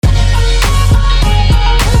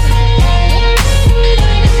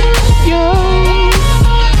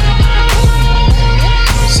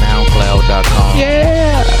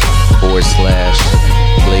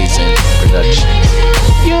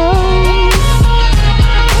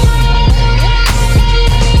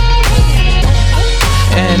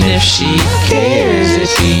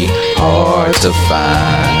to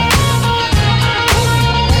find.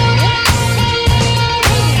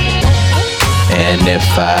 And if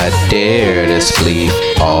I dare to sleep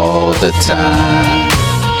all the time,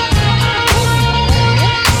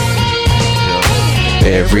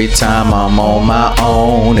 every time I'm on my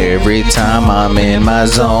own, every time I'm in my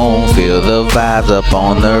zone, feel the vibes up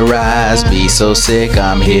on the rise, be so sick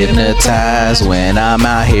I'm hypnotized when I'm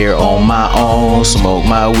out here on my own, smoke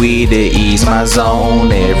my weed to ease my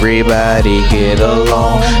zone, everybody get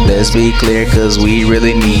along, let's be clear cause we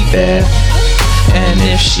really need that. And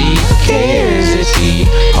if she cares, it'd be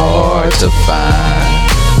hard to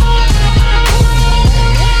find.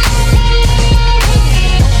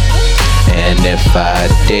 And if I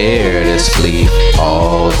dare to sleep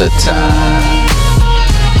all the time,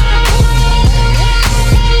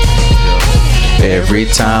 every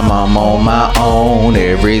time I'm on my own,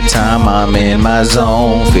 every time I'm in my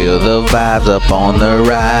zone, feel the vibes up on the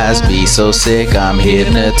rise, be so sick I'm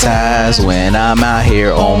hypnotized when I'm out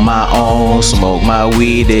here on my own, smoke my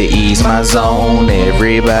weed to ease my zone,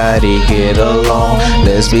 everybody get along,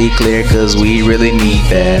 let's be clear cause we really need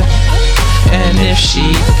that. And if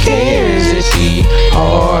she cares, it'd be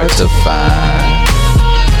hard to find.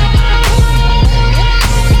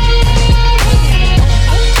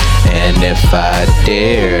 And if I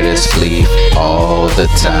dare to sleep all the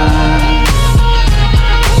time,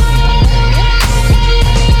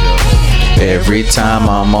 every time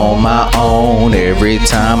I'm on my own, every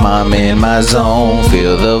time I'm in my zone,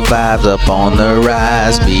 feel the vibes up on the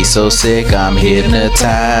rise, be so sick I'm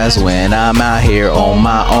hypnotized when I'm out here on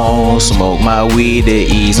my own, smoke my weed to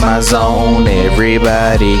ease my zone,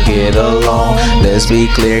 everybody get along, let's be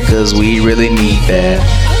clear cause we really need that.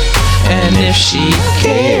 And if she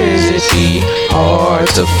cares, it'd be hard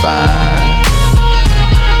to find.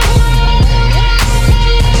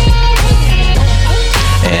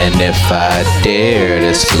 And if I dare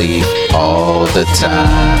to sleep all the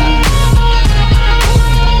time,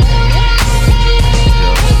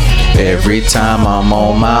 every time I'm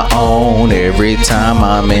on my own, every time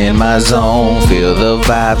I'm in my zone, feel the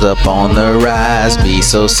vibes up on the rise, be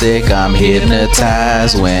so sick I'm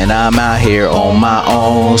hypnotized when I'm out here on my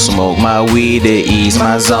own, smoke my weed to ease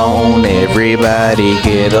my zone, everybody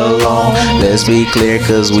get along, let's be clear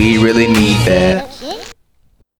cause we really need that.